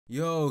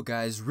Yo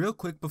guys, real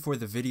quick before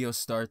the video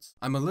starts,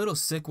 I'm a little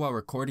sick while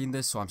recording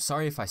this, so I'm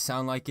sorry if I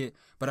sound like it,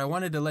 but I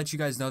wanted to let you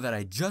guys know that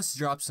I just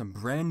dropped some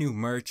brand new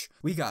merch.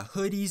 We got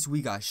hoodies,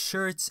 we got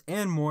shirts,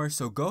 and more,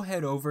 so go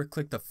head over,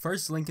 click the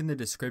first link in the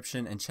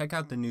description, and check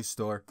out the new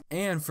store.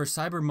 And for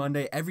Cyber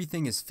Monday,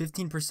 everything is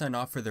 15%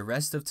 off for the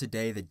rest of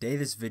today, the day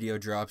this video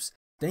drops.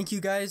 Thank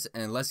you guys,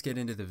 and let's get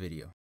into the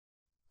video.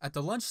 At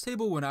the lunch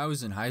table when I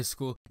was in high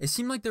school, it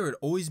seemed like there would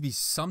always be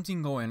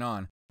something going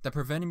on that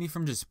prevented me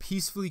from just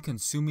peacefully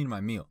consuming my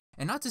meal.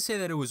 And not to say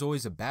that it was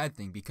always a bad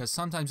thing, because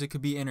sometimes it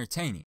could be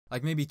entertaining.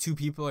 Like maybe two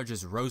people are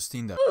just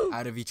roasting the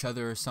out of each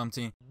other or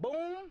something.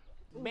 Boom,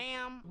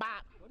 bam,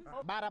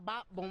 bop, bada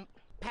bop, boom,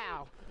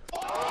 pow.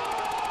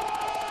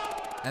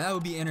 And that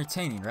would be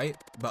entertaining, right?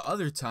 But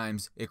other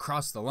times, it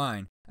crossed the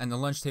line, and the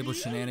lunch table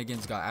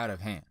shenanigans got out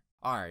of hand.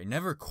 Alright,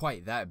 never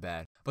quite that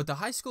bad. But the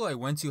high school I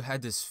went to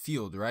had this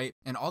field, right?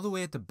 And all the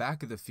way at the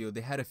back of the field,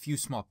 they had a few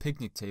small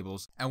picnic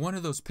tables. And one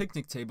of those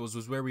picnic tables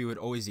was where we would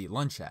always eat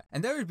lunch at.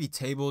 And there would be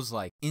tables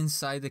like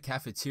inside the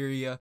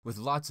cafeteria with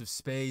lots of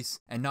space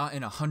and not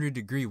in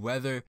 100-degree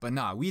weather. But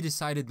nah, we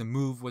decided the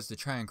move was to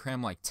try and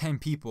cram like 10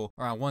 people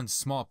around one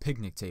small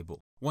picnic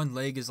table. One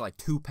leg is like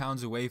 2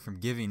 pounds away from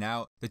giving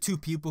out. The two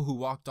people who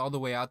walked all the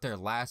way out there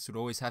last would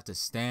always have to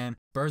stand.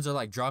 Birds are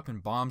like dropping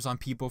bombs on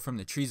people from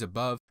the trees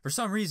above. For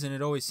some reason,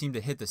 it always seemed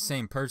to hit the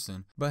same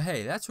person. But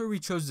hey, that's where we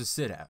chose to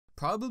sit at.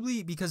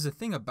 Probably because the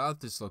thing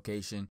about this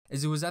location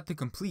is it was at the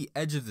complete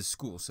edge of the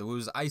school, so it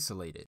was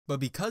isolated.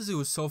 But because it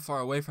was so far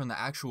away from the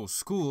actual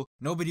school,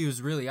 nobody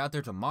was really out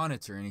there to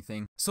monitor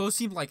anything. So it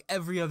seemed like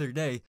every other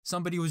day,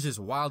 somebody was just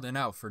wilding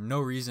out for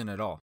no reason at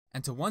all.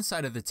 And to one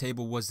side of the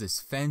table was this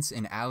fence,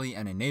 an alley,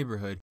 and a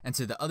neighborhood, and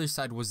to the other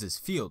side was this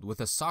field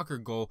with a soccer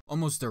goal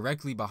almost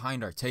directly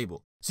behind our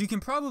table. So you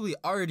can probably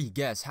already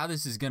guess how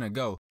this is gonna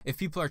go if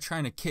people are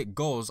trying to kick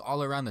goals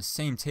all around the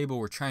same table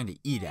we're trying to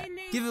eat at.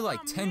 Give it like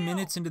 10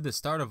 minutes into the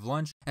start of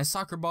lunch and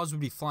soccer balls would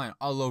be flying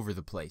all over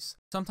the place.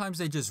 Sometimes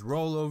they just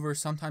roll over,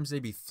 sometimes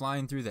they'd be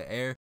flying through the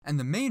air. And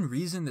the main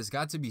reason this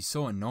got to be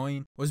so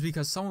annoying was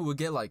because someone would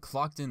get like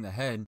clocked in the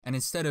head, and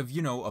instead of,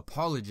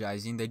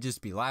 apologizing, they'd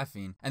just be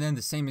laughing, and then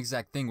the same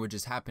exact thing would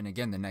just happen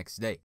again the next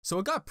day. So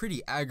it got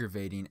pretty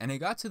aggravating, and it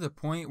got to the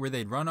point where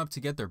they'd run up to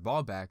get their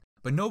ball back,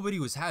 but nobody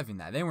was having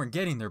that. They weren't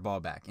getting their ball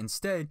back.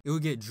 Instead, it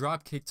would get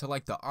drop kicked to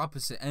like the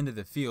opposite end of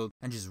the field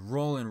and just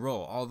roll and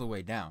roll all the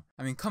way down.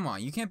 I mean, come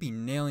on, you can't be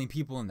nailing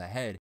people in the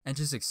head and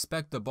just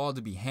expect the ball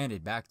to be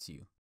handed back to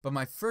you. But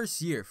my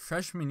first year,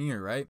 freshman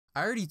year, right?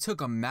 I already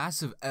took a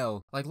massive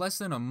L like less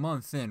than a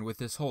month in with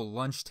this whole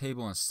lunch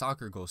table and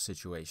soccer goal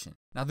situation.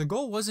 Now the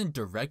goal wasn't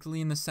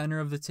directly in the center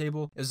of the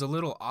table, it was a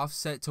little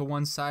offset to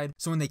one side,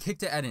 so when they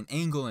kicked it at an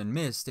angle and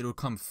missed, it would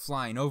come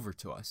flying over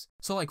to us.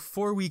 So like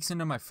 4 weeks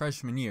into my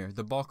freshman year,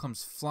 the ball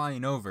comes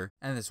flying over,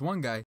 and this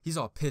one guy, he's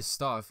all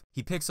pissed off.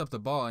 He picks up the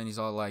ball and he's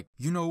all like,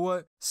 you know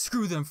what?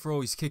 Screw them for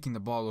always kicking the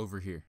ball over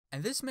here.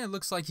 And this man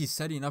looks like he's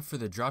setting up for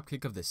the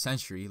dropkick of the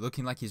century,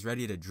 looking like he's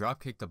ready to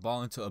dropkick the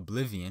ball into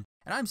oblivion.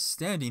 And I'm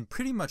standing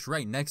pretty much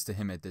right next to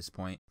him at this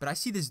point, but I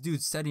see this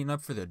dude setting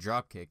up for the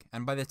dropkick,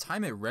 and by the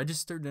time it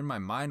registered in my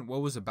mind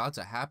what was about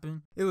to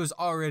happen, it was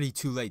already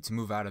too late to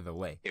move out of the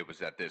way. It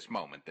was at this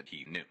moment that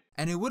he knew.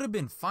 And it would have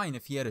been fine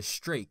if he had a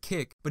straight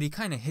kick, but he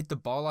kind of hit the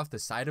ball off the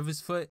side of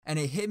his foot, and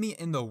it hit me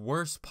in the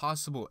worst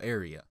possible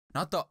area.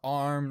 Not the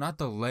arm, not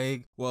the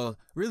leg, well,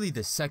 really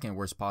the second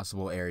worst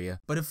possible area,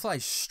 but it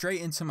flies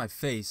straight into my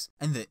face,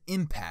 and the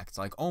impact,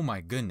 like, oh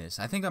my goodness,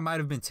 I think I might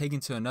have been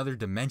taken to another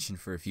dimension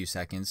for a few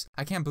seconds.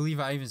 I can't believe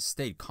I even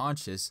stayed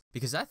conscious,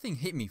 because that thing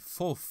hit me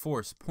full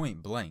force,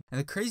 point blank. And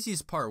the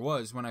craziest part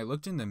was, when I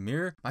looked in the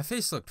mirror, my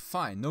face looked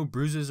fine, no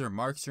bruises or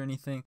marks or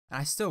anything, and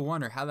I still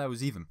wonder how that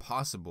was even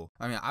possible.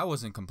 I mean, I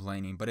wasn't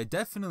complaining, but it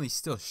definitely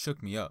still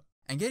shook me up.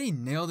 And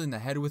getting nailed in the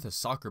head with a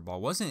soccer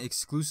ball wasn't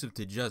exclusive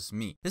to just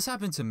me. This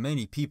happened to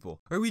many people,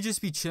 where we'd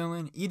just be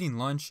chilling, eating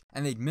lunch,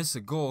 and they'd miss a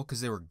goal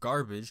because they were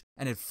garbage,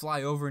 and it'd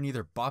fly over and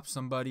either bop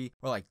somebody,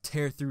 or like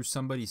tear through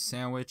somebody's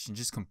sandwich and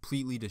just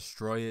completely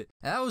destroy it.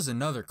 And that was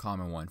another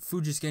common one,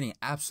 food just getting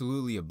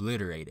absolutely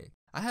obliterated.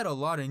 I had a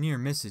lot of near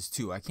misses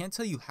too. I can't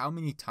tell you how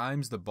many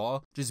times the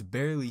ball just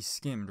barely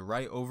skimmed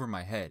right over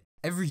my head.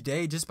 Every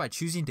day, just by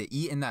choosing to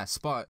eat in that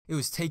spot, it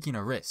was taking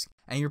a risk.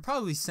 And you're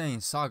probably saying,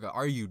 Saga,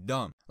 are you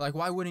dumb? Like,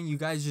 why wouldn't you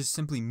guys just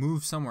simply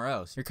move somewhere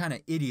else? You're kind of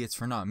idiots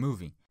for not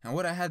moving. And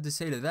what I had to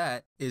say to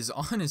that is,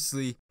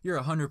 honestly, you're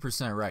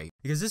 100% right.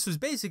 Because this was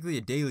basically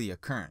a daily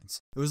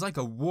occurrence. It was like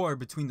a war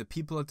between the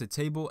people at the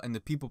table and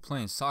the people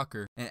playing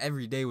soccer, and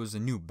every day was a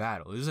new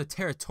battle. It was a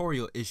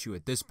territorial issue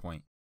at this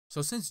point.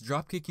 So since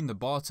dropkicking the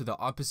ball to the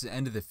opposite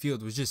end of the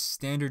field was just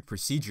standard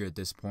procedure at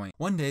this point,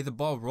 one day the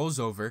ball rolls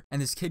over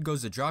and this kid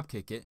goes to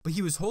dropkick it, but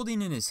he was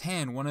holding in his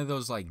hand one of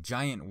those like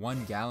giant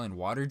 1-gallon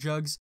water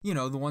jugs, you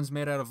know, the ones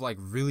made out of like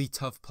really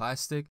tough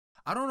plastic.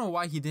 I don't know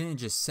why he didn't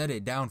just set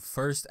it down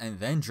first and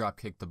then drop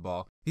kick the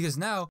ball, because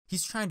now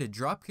he's trying to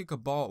drop kick a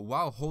ball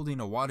while holding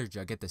a water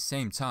jug at the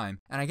same time,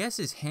 and I guess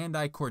his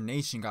hand-eye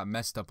coordination got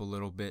messed up a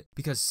little bit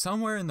because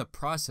somewhere in the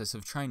process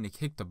of trying to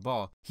kick the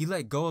ball, he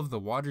let go of the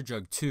water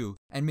jug too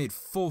and made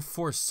full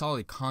force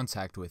solid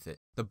contact with it.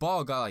 The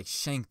ball got like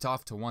shanked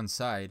off to one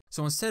side,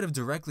 so instead of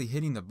directly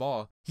hitting the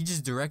ball, he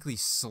just directly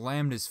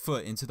slammed his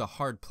foot into the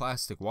hard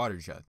plastic water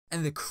jug.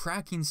 And the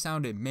cracking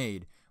sound it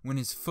made when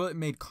his foot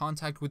made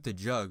contact with the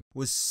jug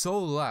was so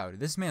loud,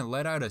 this man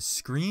let out a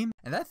scream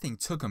and that thing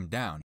took him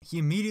down. He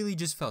immediately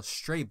just fell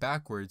straight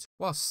backwards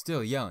while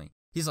still yelling.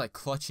 He's like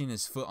clutching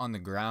his foot on the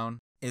ground.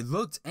 It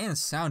looked and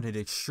sounded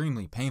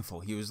extremely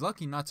painful. He was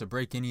lucky not to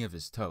break any of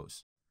his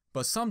toes.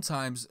 But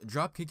sometimes,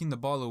 drop kicking the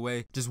ball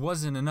away just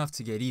wasn't enough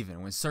to get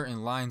even when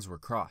certain lines were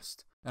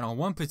crossed. And on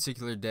one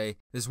particular day,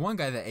 this one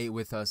guy that ate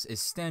with us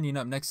is standing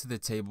up next to the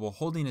table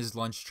holding his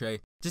lunch tray,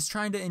 just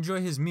trying to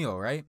enjoy his meal,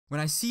 right? When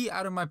I see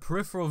out of my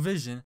peripheral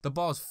vision, the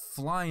ball's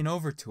flying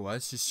over to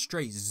us, just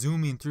straight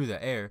zooming through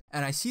the air,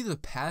 and I see the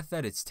path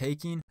that it's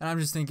taking, and I'm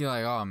just thinking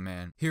like, oh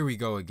man, here we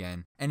go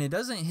again. And it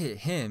doesn't hit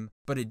him,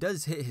 but it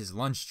does hit his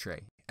lunch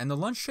tray. And the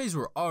lunch trays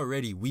were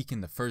already weak in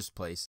the first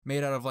place,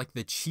 made out of like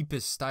the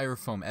cheapest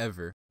styrofoam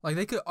ever. Like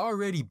they could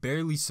already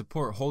barely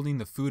support holding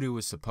the food it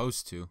was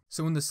supposed to.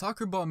 So when the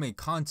soccer ball made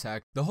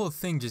contact, the whole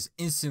thing just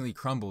instantly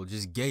crumbled,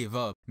 just gave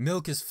up.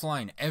 Milk is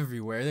flying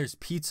everywhere, there's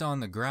pizza on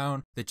the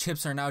ground, the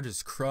chips are now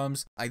just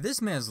crumbs. Like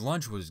this man's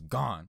lunch was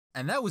gone.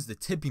 And that was the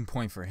tipping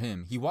point for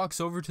him. He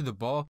walks over to the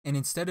ball and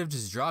instead of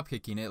just drop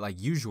kicking it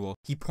like usual,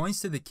 he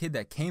points to the kid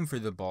that came for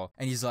the ball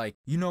and he's like,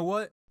 you know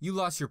what? You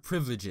lost your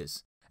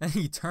privileges. And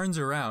he turns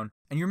around,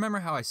 and you remember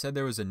how I said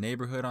there was a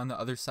neighborhood on the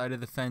other side of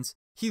the fence?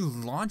 He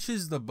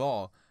launches the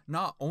ball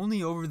not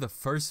only over the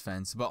first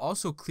fence, but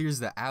also clears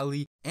the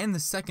alley and the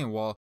second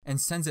wall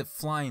and sends it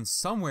flying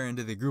somewhere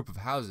into the group of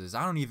houses.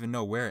 I don't even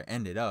know where it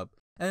ended up.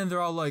 And then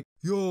they're all like,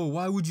 yo,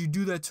 why would you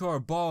do that to our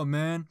ball,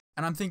 man?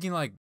 And I'm thinking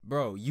like,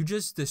 bro, you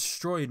just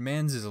destroyed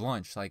man's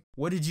lunch. Like,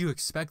 what did you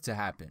expect to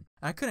happen?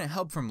 And I couldn't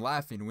help from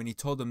laughing when he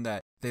told them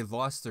that they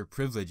lost their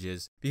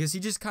privileges because he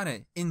just kind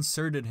of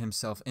inserted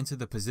himself into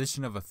the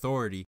position of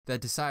authority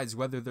that decides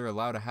whether they're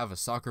allowed to have a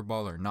soccer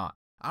ball or not.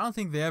 I don't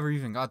think they ever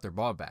even got their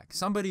ball back.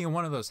 Somebody in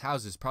one of those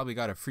houses probably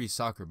got a free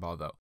soccer ball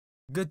though.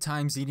 Good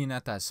times eating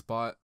at that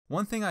spot.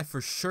 One thing I for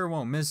sure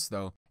won't miss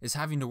though is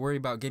having to worry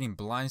about getting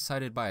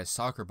blindsided by a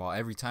soccer ball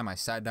every time I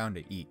sat down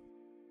to eat.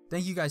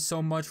 Thank you guys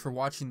so much for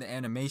watching the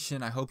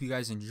animation. I hope you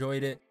guys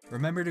enjoyed it.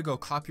 Remember to go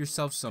cop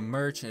yourself some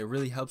merch. It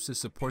really helps to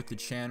support the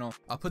channel.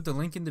 I'll put the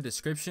link in the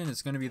description.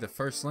 It's going to be the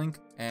first link,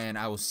 and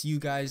I will see you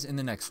guys in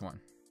the next one.